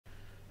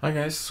Hi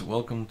guys,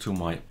 welcome to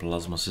my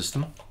plasma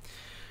system.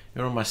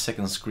 You're on my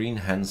second screen,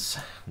 hence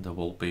the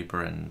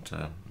wallpaper and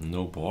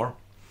no bar.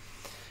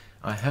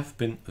 I have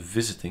been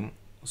visiting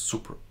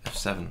Super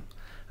F7.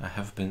 I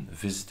have been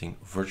visiting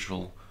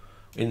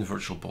in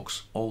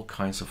VirtualBox all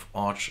kinds of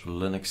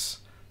ArcoLinux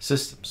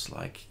systems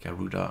like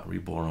Garuda,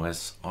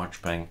 RebornOS,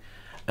 ArchBang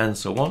and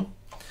so on.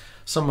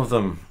 Some of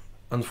them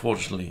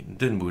unfortunately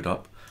didn't boot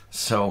up,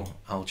 so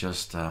I'll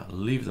just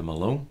leave them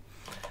alone,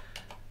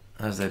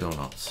 as they do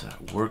not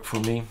work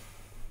for me.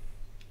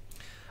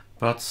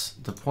 But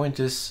the point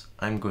is,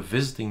 I'm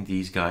visiting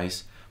these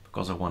guys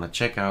because I want to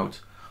check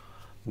out,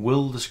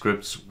 will the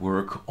scripts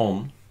work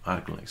on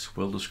ArcoLinux?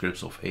 Will the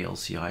scripts of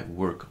ALCI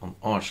work on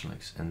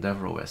ArcoLinux,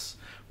 EndeavourOS,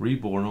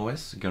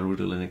 RebornOS,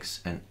 Garuda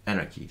Linux and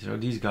Anarchy? So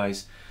these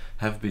guys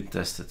have been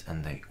tested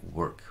and they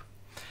work.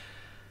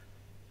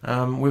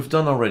 We've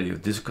done already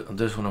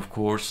this one, of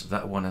course,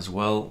 that one as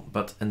well,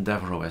 but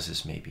EndeavourOS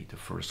is maybe the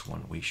first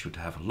one we should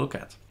have a look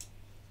at.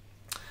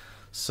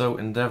 So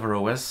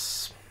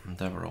EndeavourOS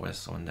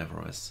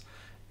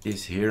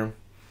is here.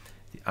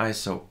 The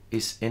ISO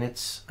is in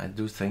it, I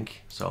do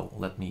think. So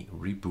let me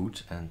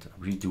reboot and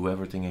redo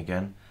everything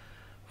again,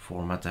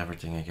 format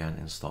everything again,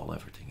 install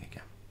everything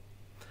again.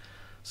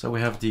 So we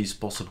have these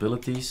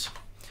possibilities.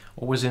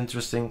 Always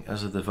interesting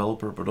as a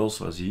developer, but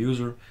also as a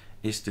user,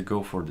 is to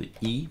go for the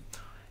E,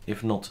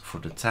 if not for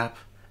the tab,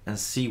 and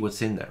see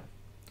what's in there.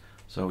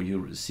 So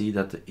you see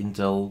that the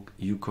Intel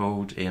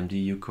Ucode,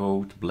 AMD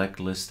Ucode,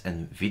 Blacklist,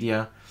 and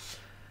NVIDIA,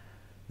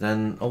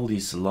 then all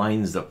these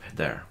lines up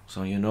there.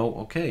 So you know,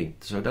 okay,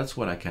 so that's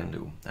what I can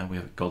do. And we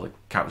have got a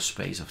cow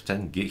space of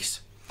 10 gigs,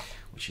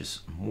 which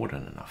is more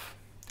than enough.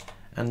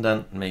 And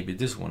then maybe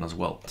this one as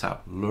well,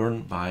 tab,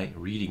 learn by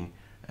reading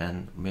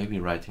and maybe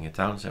writing it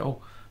down. Say,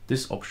 oh,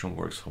 this option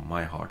works for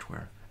my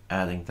hardware,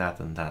 adding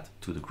that and that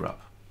to the grub.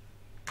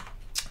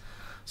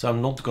 So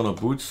I'm not gonna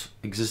boot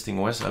existing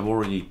OS. I've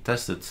already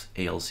tested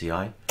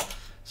ALCI,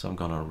 so I'm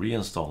gonna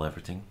reinstall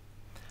everything.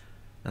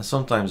 And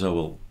sometimes I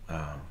will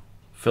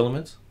film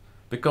it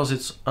because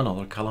it's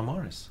another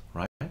Calamares,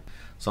 right?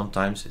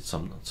 Sometimes it's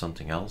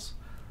something else.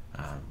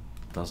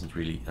 Doesn't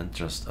really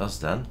interest us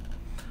then.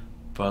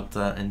 But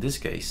in this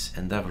case,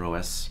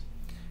 EndeavourOS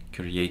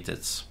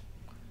created,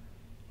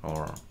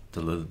 or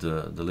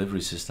the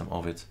delivery system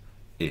of it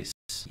is,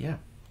 yeah,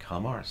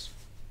 Calamares.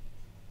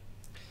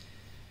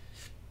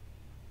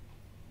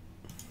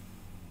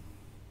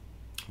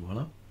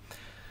 Voila.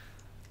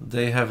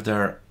 They have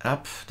their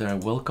app, their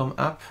welcome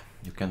app.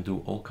 You can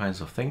do all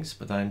kinds of things,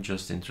 but I'm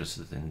just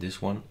interested in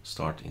this one,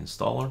 start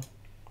installer.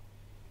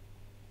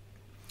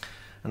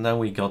 And then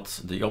we got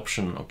the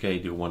option, okay,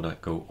 do you want to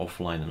go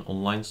offline and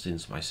online,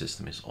 since my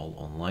system is all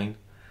online.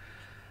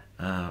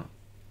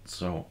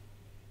 So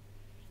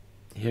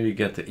here you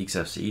get the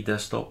XFCE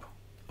desktop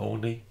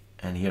only,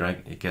 and here I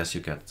guess you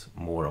get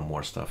more and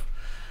more stuff.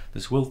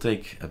 This will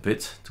take a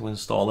bit to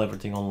install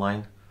everything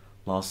online,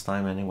 last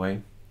time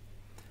anyway.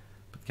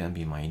 Can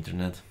be my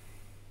internet.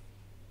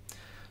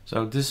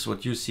 So this is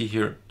what you see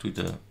here to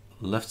the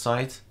left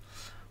side.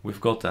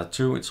 We've got that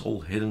too. It's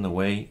all hidden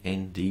away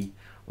in the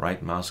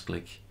right mouse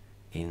click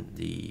in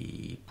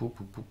the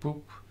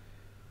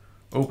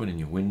open a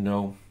new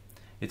window.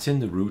 It's in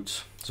the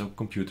root, so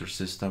computer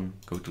system,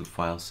 go to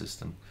file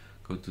system,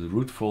 go to the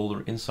root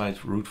folder.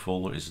 Inside root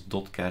folder is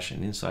 .cache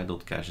and inside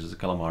 .cache is the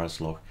Calamares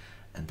log,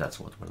 and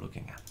that's what we're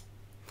looking at.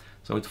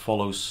 So it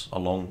follows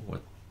along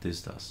what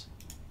this does.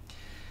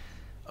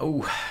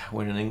 Oh,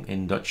 we're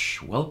in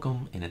Dutch.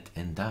 Welcome in it,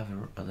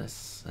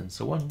 EndeavourOS, and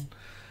so on.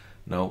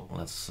 No,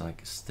 let's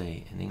like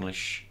stay in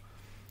English.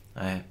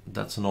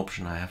 That's an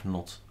option I have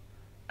not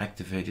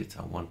activated.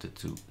 I wanted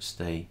to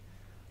stay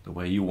the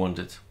way you want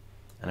it.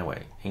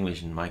 Anyway,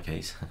 English in my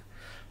case.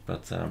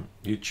 But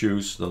you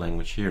choose the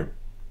language here.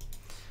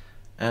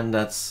 And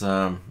that's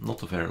not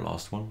the very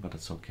last one, but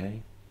it's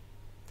okay.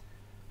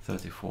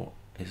 34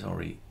 is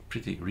already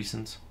pretty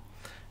recent.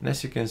 And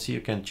as you can see,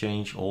 you can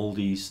change all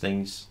these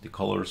things, the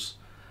colors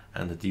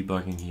and the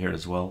debugging here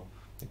as well.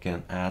 You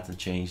can add and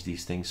change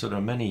these things. So there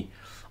are many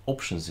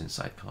options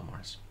inside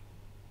Calamares.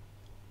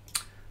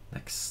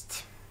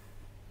 Next.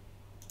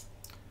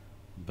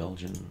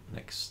 Belgian,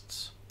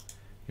 next.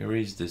 Here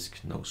is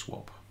disk, no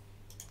swap.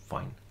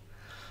 Fine.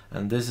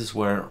 And this is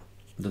where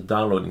the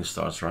downloading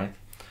starts, right?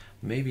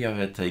 Maybe I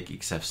will take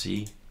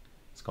XFCE.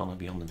 It's gonna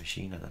be on the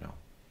machine, I don't know.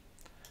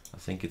 I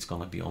think it's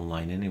gonna be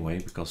online anyway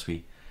because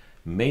we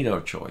made our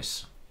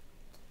choice.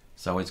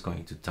 So it's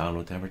going to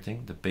download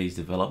everything, the base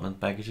development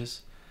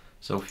packages.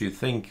 So if you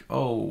think,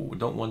 oh,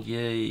 don't want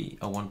Yay,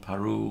 I want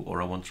Paru or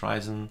I want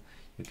Trizen,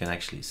 you can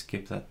actually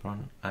skip that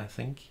one, I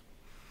think.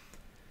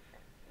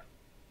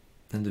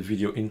 And the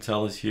video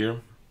Intel is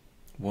here.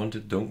 Want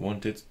it, don't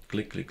want it,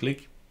 click, click,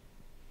 click.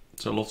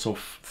 So lots of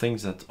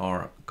things that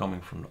are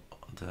coming from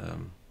the,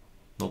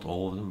 not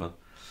all of them, but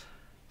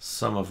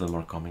some of them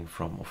are coming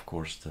from, of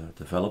course, the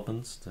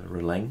developments, the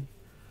Relang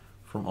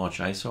from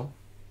ArchISO,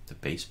 the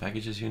base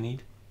packages you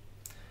need,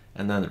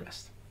 and then the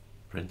rest,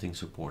 printing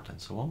support and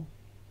so on.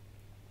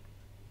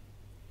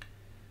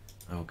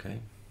 Okay,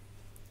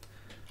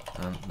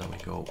 and then we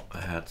go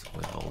ahead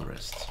with all the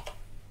rest.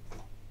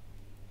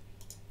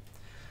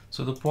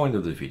 So the point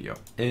of the video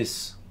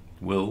is,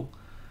 will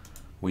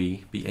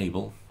we be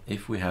able,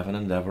 if we have an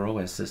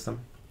EndeavourOS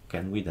system,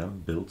 can we then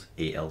build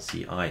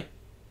ALCI?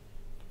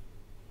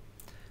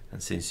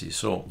 And since you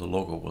saw the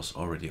logo was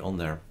already on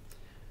there,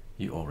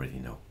 you already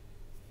know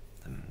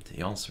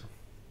the answer.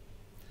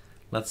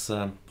 Let's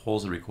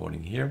pause the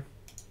recording here.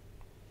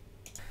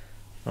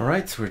 All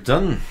right, we're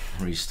done.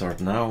 Restart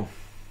now.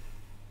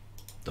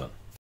 Done.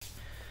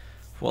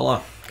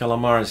 Voila,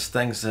 Calamaris,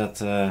 thanks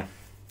that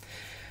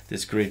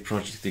this great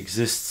project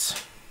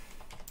exists.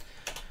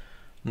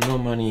 No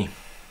money,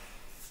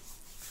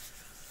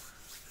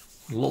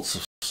 lots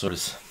of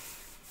service,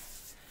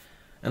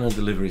 and a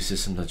delivery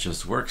system that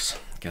just works,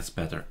 gets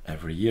better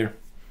every year.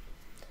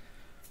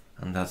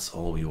 And that's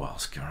all you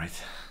ask, all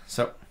right?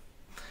 So,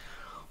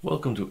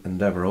 welcome to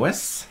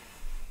EndeavourOS.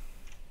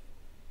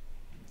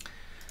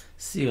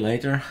 See you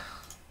later.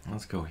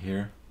 Let's go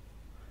here.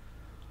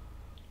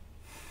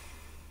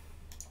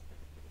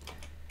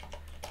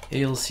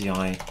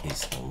 ALCI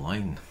is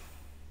online.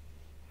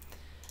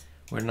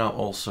 We're now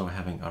also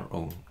having our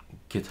own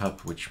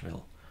GitHub, which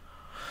will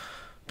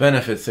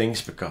benefit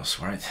things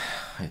because, right,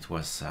 it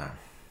was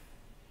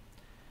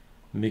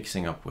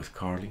mixing up with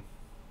Carly.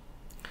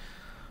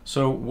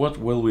 So what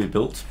will we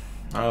build?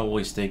 I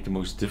always take the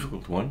most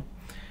difficult one.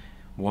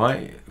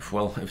 Why?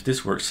 Well, if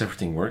this works,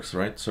 everything works,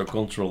 right? So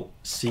Control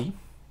C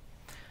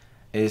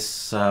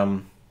is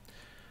an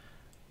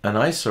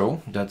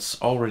ISO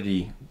that's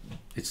already,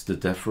 it's the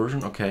dev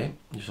version, okay,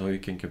 so you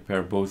can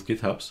compare both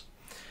GitHubs.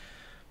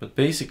 But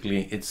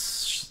basically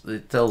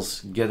it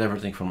tells get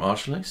everything from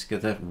ArcoLinux,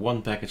 get that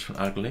one package from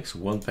ArcoLinux,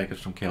 one package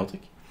from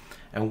Celtic,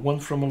 and one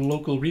from a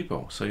local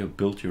repo. So you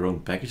build your own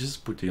packages,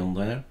 put it on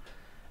there,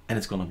 and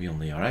it's gonna be on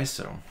the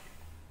ISO.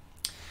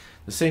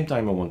 The same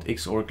time I want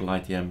Xorg,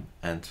 LightYam,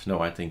 and no,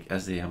 I think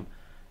SDM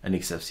and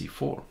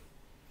XFC4.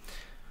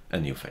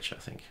 And new fetch, I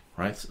think,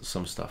 right?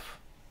 Some stuff.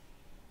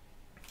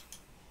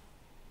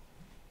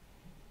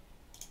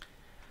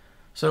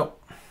 So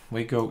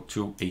we go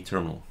to a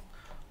terminal.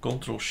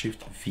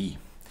 Control-Shift-V.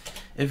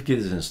 If Git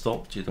is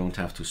installed, you don't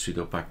have to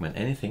sudo pacman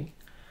anything,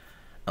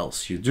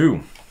 else you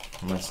do.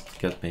 Let's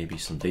get maybe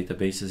some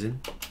databases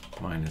in.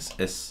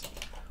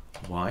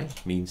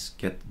 -sy means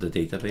get the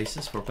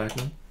databases for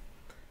pacman.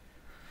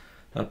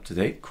 Up to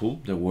date, cool,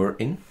 they were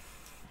in.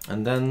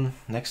 And then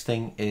next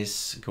thing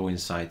is go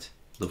inside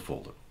the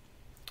folder.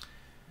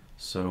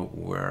 So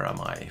where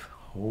am I?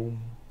 Home,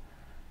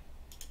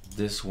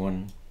 this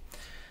one.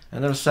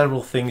 And there are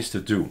several things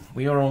to do.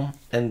 We are on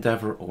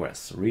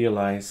EndeavourOS.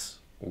 Realize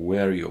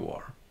where you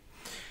are.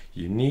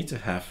 You need to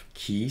have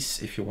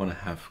keys if you want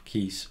to have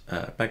keys,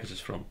 packages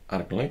from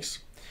ArcoLinux.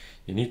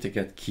 You need to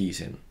get keys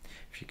in.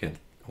 If you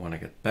want to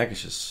get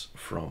packages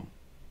from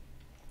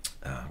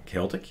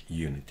Celtic,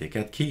 you need to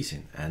get keys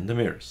in and the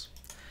mirrors.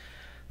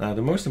 Now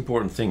the most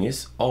important thing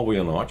is, are we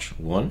on Arch?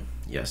 1,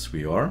 yes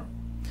we are.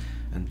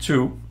 And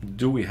 2,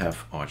 do we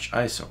have Arch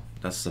ISO?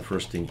 That's the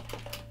first thing.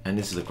 And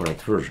this is the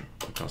correct version,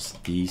 because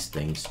these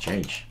things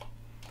change.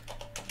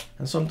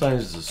 And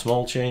sometimes it's a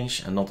small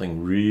change and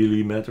nothing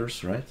really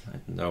matters, right?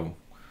 No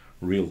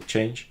real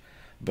change.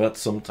 But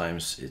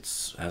sometimes it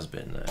has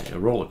been a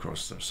roller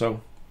coaster,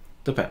 so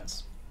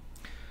depends.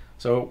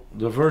 So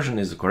the version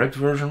is the correct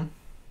version,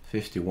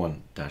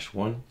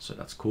 51-1, so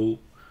that's cool.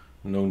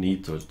 No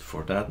need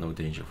for that, no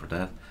danger for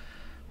that.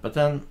 But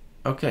then,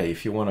 okay,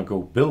 if you want to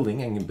go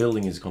building, and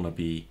building is going to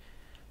be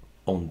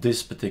on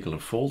this particular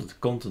folder, the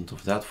content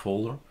of that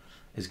folder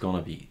is going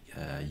to be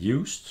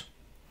used.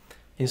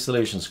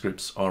 Installation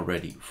scripts are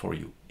ready for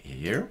you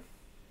here.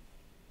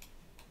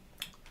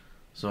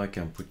 So I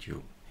can put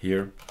you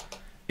here.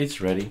 It's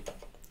ready.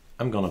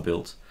 I'm going to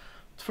build.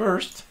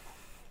 First,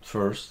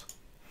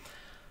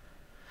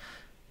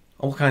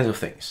 all kinds of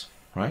things,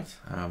 right?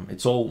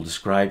 It's all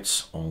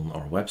described on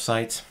our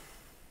website,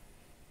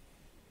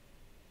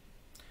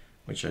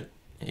 which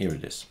here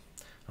it is.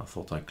 I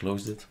thought I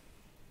closed it.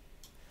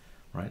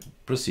 Right,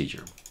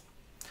 procedure.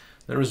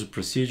 There is a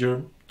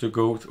procedure to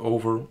go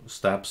over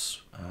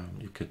steps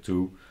you could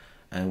do,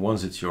 and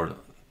once it's your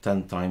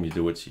 10th time you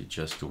do it, you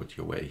just do it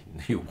your way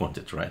you want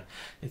it, right?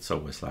 It's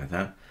always like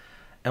that.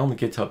 On the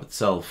GitHub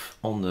itself,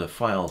 on the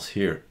files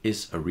here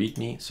is a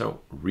README,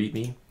 so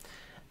README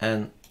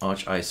and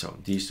Arch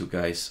ISO. These two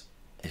guys,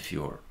 if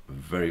you're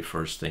very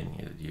first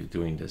thing you're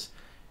doing this,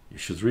 you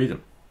should read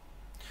them.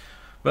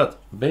 But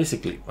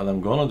basically what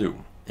I'm gonna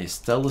do is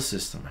tell the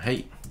system,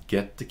 hey,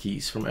 get the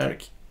keys from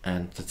Eric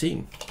and the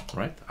team,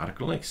 right?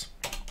 ArcoLinux.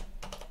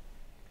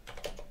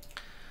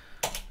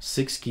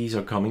 6 keys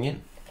are coming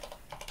in.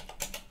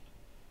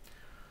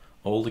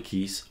 All the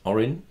keys are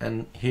in,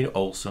 and he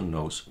also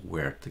knows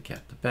where to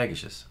get the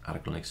packages.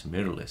 ArcoLinux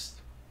mirror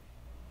list.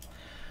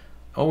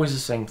 Always the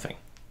same thing.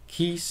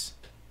 Keys,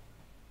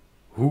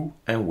 who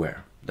and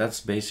where.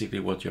 That's basically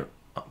what you're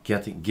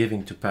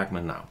giving to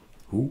pacman now.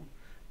 Who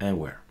and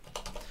where.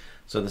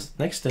 So the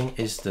next thing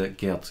is to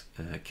get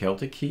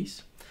Celtic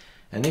keys.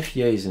 And if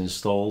EA is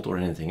installed or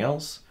anything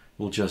else,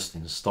 we'll just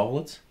install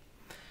it.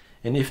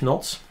 And if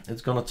not,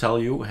 it's gonna tell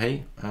you,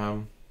 hey,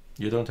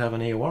 you don't have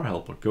an AOR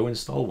helper, go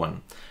install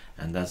one.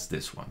 And that's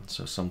this one.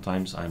 So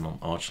sometimes I'm on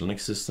ArcoLinux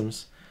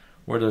systems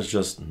where there's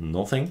just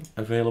nothing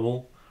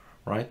available,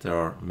 right? There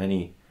are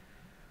many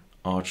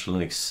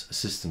ArcoLinux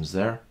systems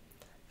there,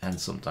 and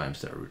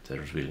sometimes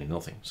there's really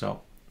nothing.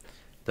 So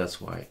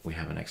that's why we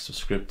have an extra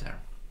script there.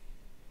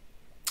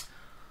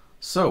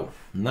 So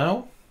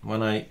now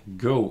when I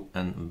go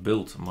and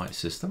build my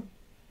system,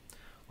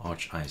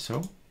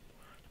 ArchISO,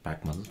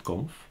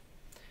 pacman.conf,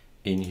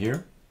 in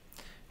here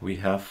we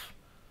have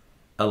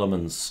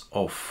elements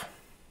of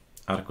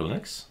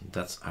ArcoLinux,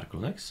 that's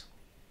ArcoLinux.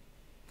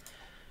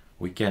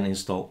 We can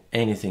install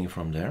anything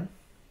from there.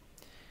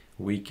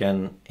 We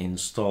can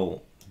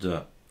install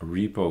the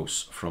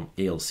repos from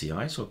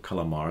ALCI, so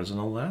Calamares and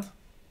all that.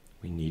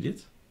 We need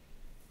it.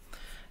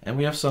 And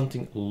we have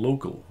something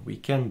local. We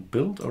can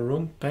build our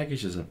own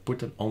packages and put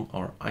them on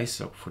our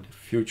ISO for the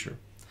future.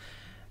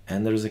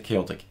 And there's a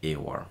chaotic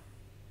AOR.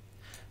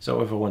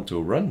 So if I want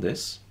to run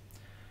this,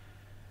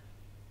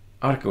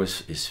 Arco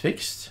is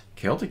fixed,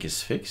 chaotic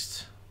is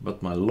fixed,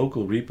 but my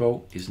local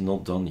repo is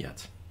not done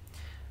yet.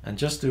 And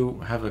just to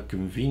have a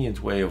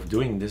convenient way of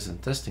doing this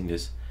and testing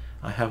this,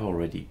 I have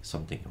already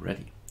something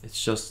ready.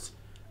 It's just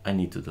I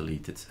need to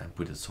delete it and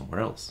put it somewhere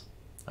else.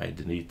 I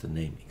delete the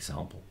name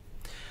example.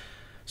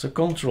 So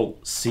Control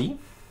C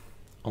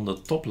on the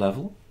top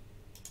level,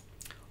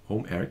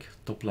 home arc,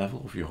 top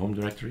level of your home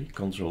directory,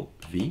 Control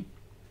V.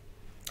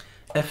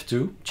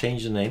 F2,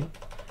 change the name,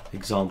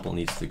 example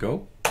needs to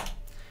go.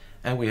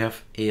 And we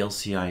have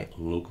ALCI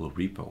local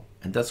repo,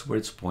 and that's where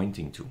it's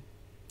pointing to.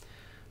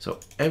 So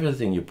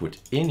everything you put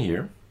in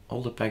here,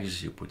 all the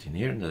packages you put in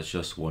here, and there's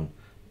just one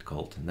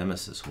called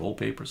Nemesis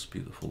wallpapers,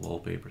 beautiful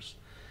wallpapers.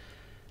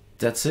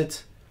 That's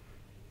it.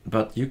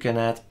 But you can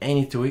add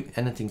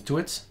anything to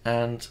it,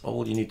 and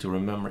all you need to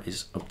remember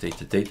is update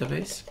the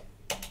database.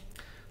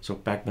 So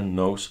Pacman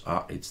knows,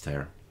 it's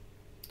there.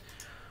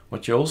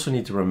 What you also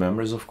need to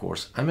remember is, of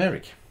course, I'm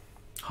Eric.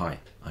 Hi,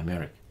 I'm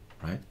Eric,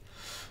 right?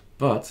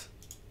 But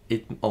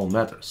it all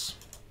matters.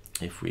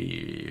 If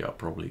we are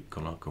probably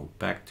gonna go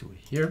back to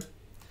here,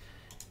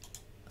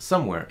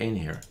 somewhere in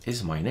here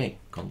is my name,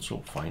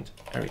 console find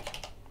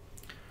Eric,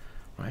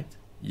 right?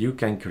 You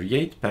can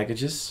create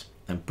packages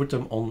and put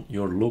them on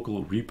your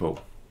local repo.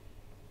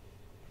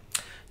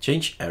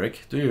 Change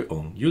Eric to your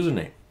own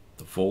username.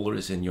 The folder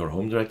is in your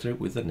home directory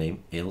with the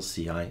name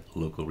ALCI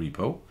local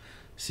repo.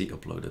 See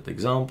uploaded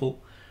example.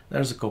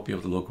 There's a copy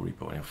of the local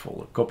repo in your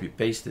folder. Copy,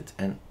 paste it,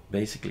 and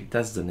basically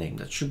that's the name.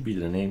 That should be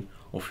the name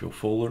of your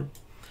folder.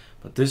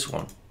 But this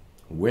one,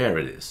 where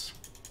it is,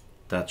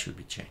 that should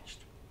be changed.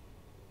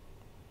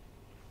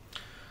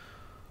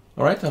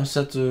 All right, I'm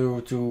set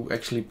to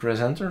actually press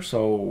enter.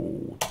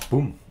 So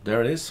boom,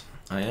 there it is.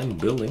 I am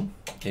building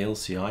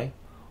ALCI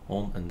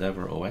on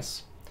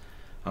EndeavourOS.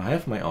 I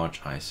have my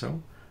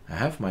ArchISO. I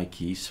have my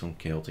keys from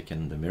Chaotic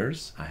and the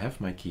mirrors. I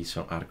have my keys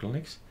from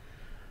ArcoLinux.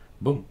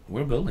 Boom,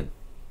 we're building.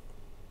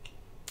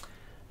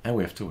 And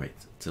we have to wait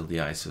till the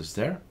ISO is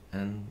there,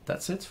 and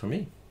that's it for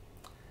me.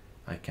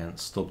 I can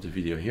stop the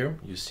video here.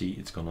 You see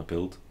it's gonna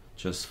build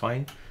just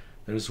fine.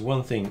 There's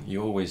one thing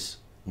you always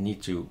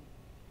need to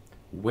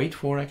wait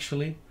for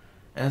actually,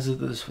 as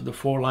it is the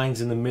 4 lines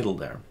in the middle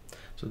there.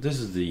 So this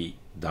is the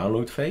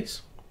download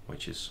phase,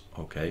 which is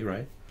okay,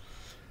 right?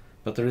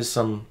 But there is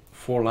some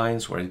 4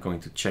 lines where it's going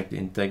to check the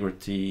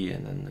integrity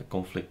and then the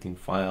conflicting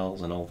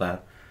files and all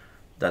that.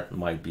 That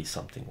might be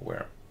something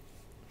where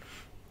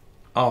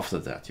after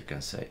that you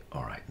can say,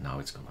 all right, now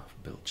it's gonna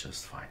build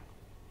just fine.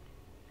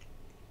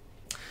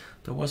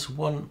 There was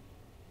one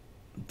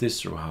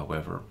distro,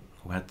 however,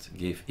 who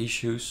gave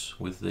issues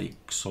with the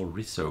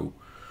Xorizo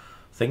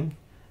thing,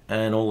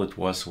 and all it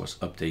was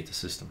update the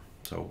system.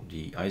 So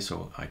the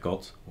ISO I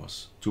got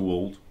was too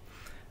old.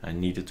 I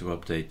needed to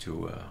update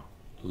to a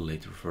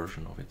later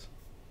version of it.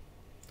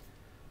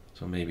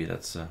 So maybe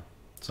that's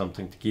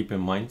something to keep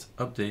in mind.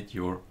 Update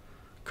your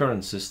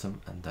current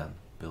system and then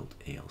build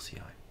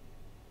ALCI.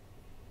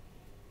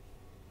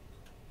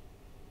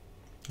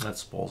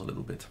 Let's pause a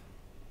little bit.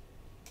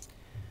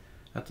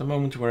 At the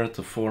moment we're at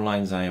the 4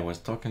 lines I was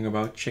talking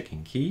about,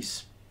 checking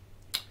keys.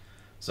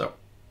 So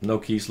no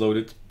keys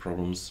loaded,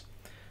 problems.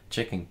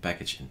 Checking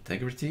package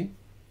integrity,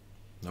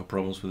 no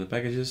problems with the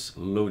packages.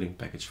 Loading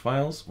package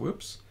files,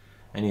 whoops,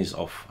 and he's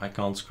off. I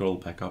can't scroll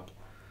back up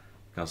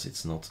because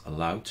it's not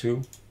allowed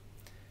to,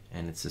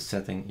 and it's a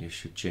setting you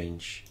should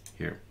change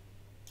here.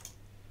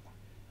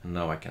 And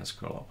now I can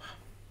scroll up.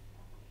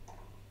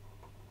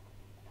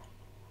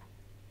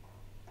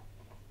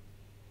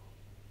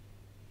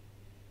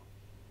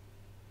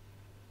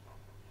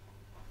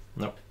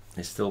 No,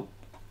 it's still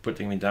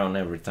putting me down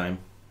every time.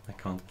 I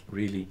can't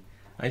really.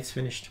 It's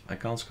finished. I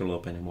can't scroll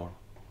up anymore.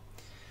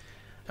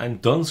 I'm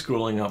done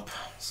scrolling up.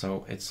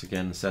 So it's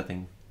again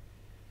setting,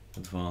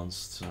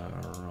 advanced,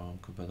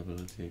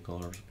 compatibility,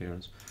 colors,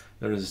 appearance.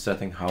 There is a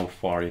setting how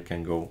far you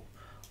can go.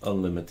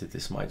 Unlimited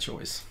is my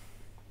choice.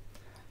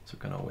 So you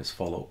can always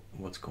follow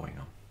what's going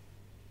on.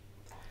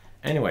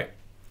 Anyway,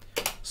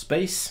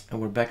 space,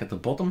 and we're back at the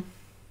bottom.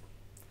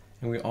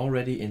 And we're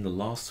already in the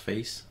last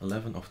phase,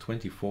 11 of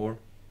 24.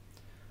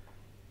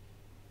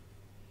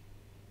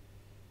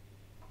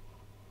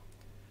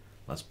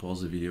 Let's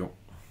pause the video.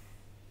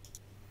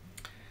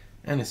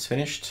 And it's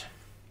finished.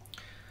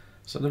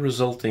 So the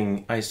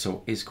resulting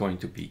ISO is going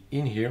to be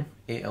in here,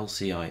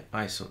 ALCI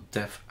ISO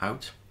dev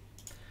out.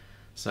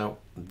 So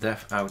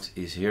dev out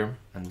is here,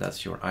 and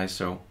that's your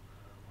ISO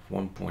of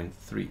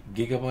 1.3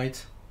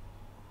 gigabyte.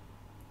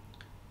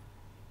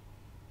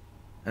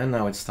 And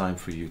now it's time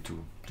for you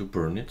to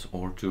burn it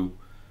or to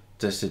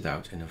test it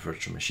out in a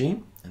virtual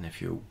machine. And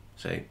if you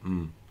say,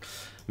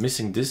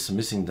 missing this,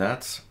 missing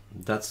that,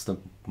 that's the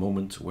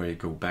moment where you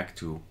go back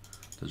to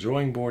the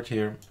drawing board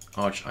here,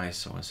 Arch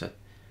ISO, and set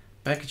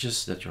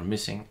packages that you're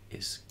missing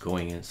is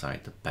going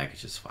inside the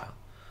packages file.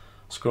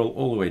 Scroll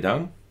all the way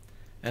down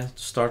and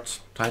start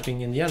typing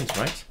in the end,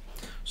 right?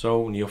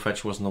 So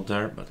NeoFetch was not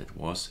there, but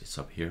it's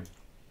up here.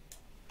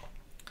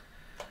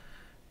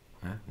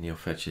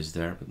 NeoFetch is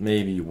there, but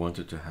maybe you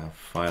wanted to have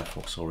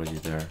Firefox already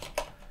there.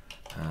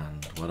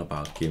 And what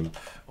about GIMP?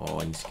 Or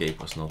Inkscape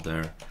was not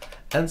there,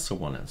 and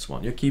so on and so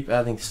on. You keep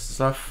adding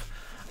stuff.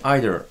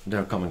 Either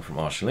they're coming from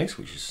ArcoLinux,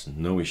 which is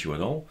no issue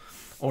at all,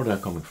 or they're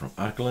coming from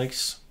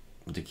ArcoLinux,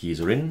 the keys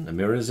are in, the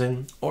mirror is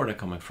in, or they're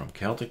coming from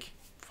Celtic,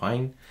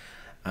 fine.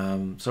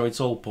 So it's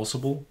all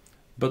possible,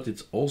 but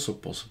it's also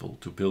possible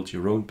to build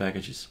your own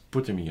packages,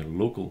 put them in your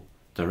local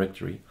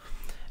directory,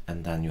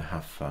 and then you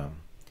have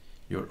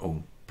your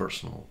own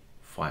personal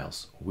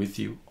files with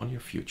you on your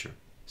future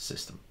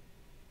system.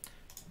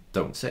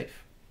 Don't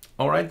save.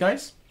 All right,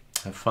 guys,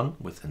 have fun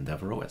with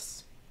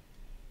EndeavourOS.